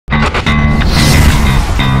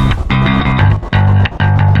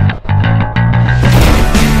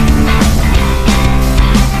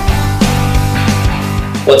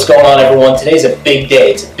going on, everyone? Today's a big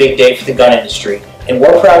day. It's a big day for the gun industry, and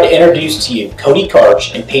we're proud to introduce to you Cody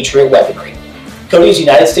Karch and Patriot Weaponry. Cody is a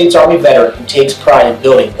United States Army veteran who takes pride in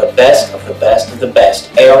building the best of the best of the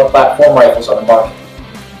best AR platform rifles on the market.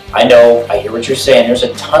 I know, I hear what you're saying, there's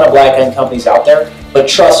a ton of black gun companies out there, but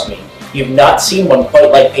trust me, you've not seen one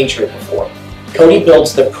quite like Patriot before. Cody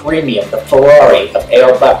builds the premium, the Ferrari of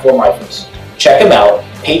AR platform rifles. Check him out,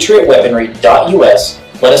 patriotweaponry.us.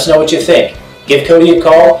 Let us know what you think. Give Cody a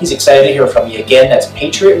call. He's excited to hear from you. Again, that's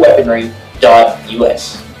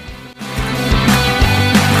patriotweaponry.us.